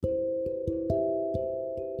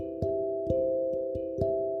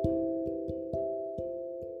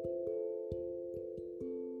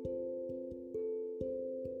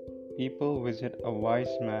People visit a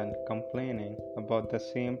wise man complaining about the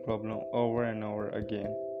same problem over and over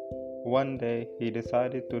again. One day he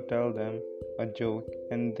decided to tell them a joke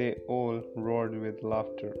and they all roared with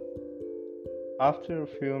laughter. After a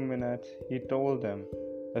few minutes he told them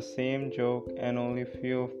the same joke and only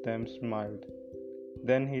few of them smiled.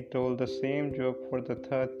 Then he told the same joke for the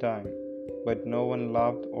third time, but no one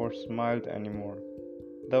laughed or smiled anymore.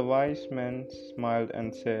 The wise man smiled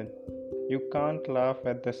and said, "You can't laugh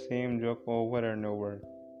at the same joke over and over,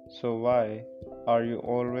 so why are you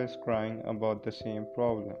always crying about the same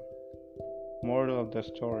problem?" Moral of the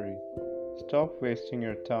story: stop wasting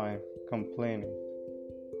your time complaining.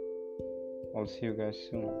 I'll see you guys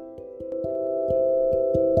soon.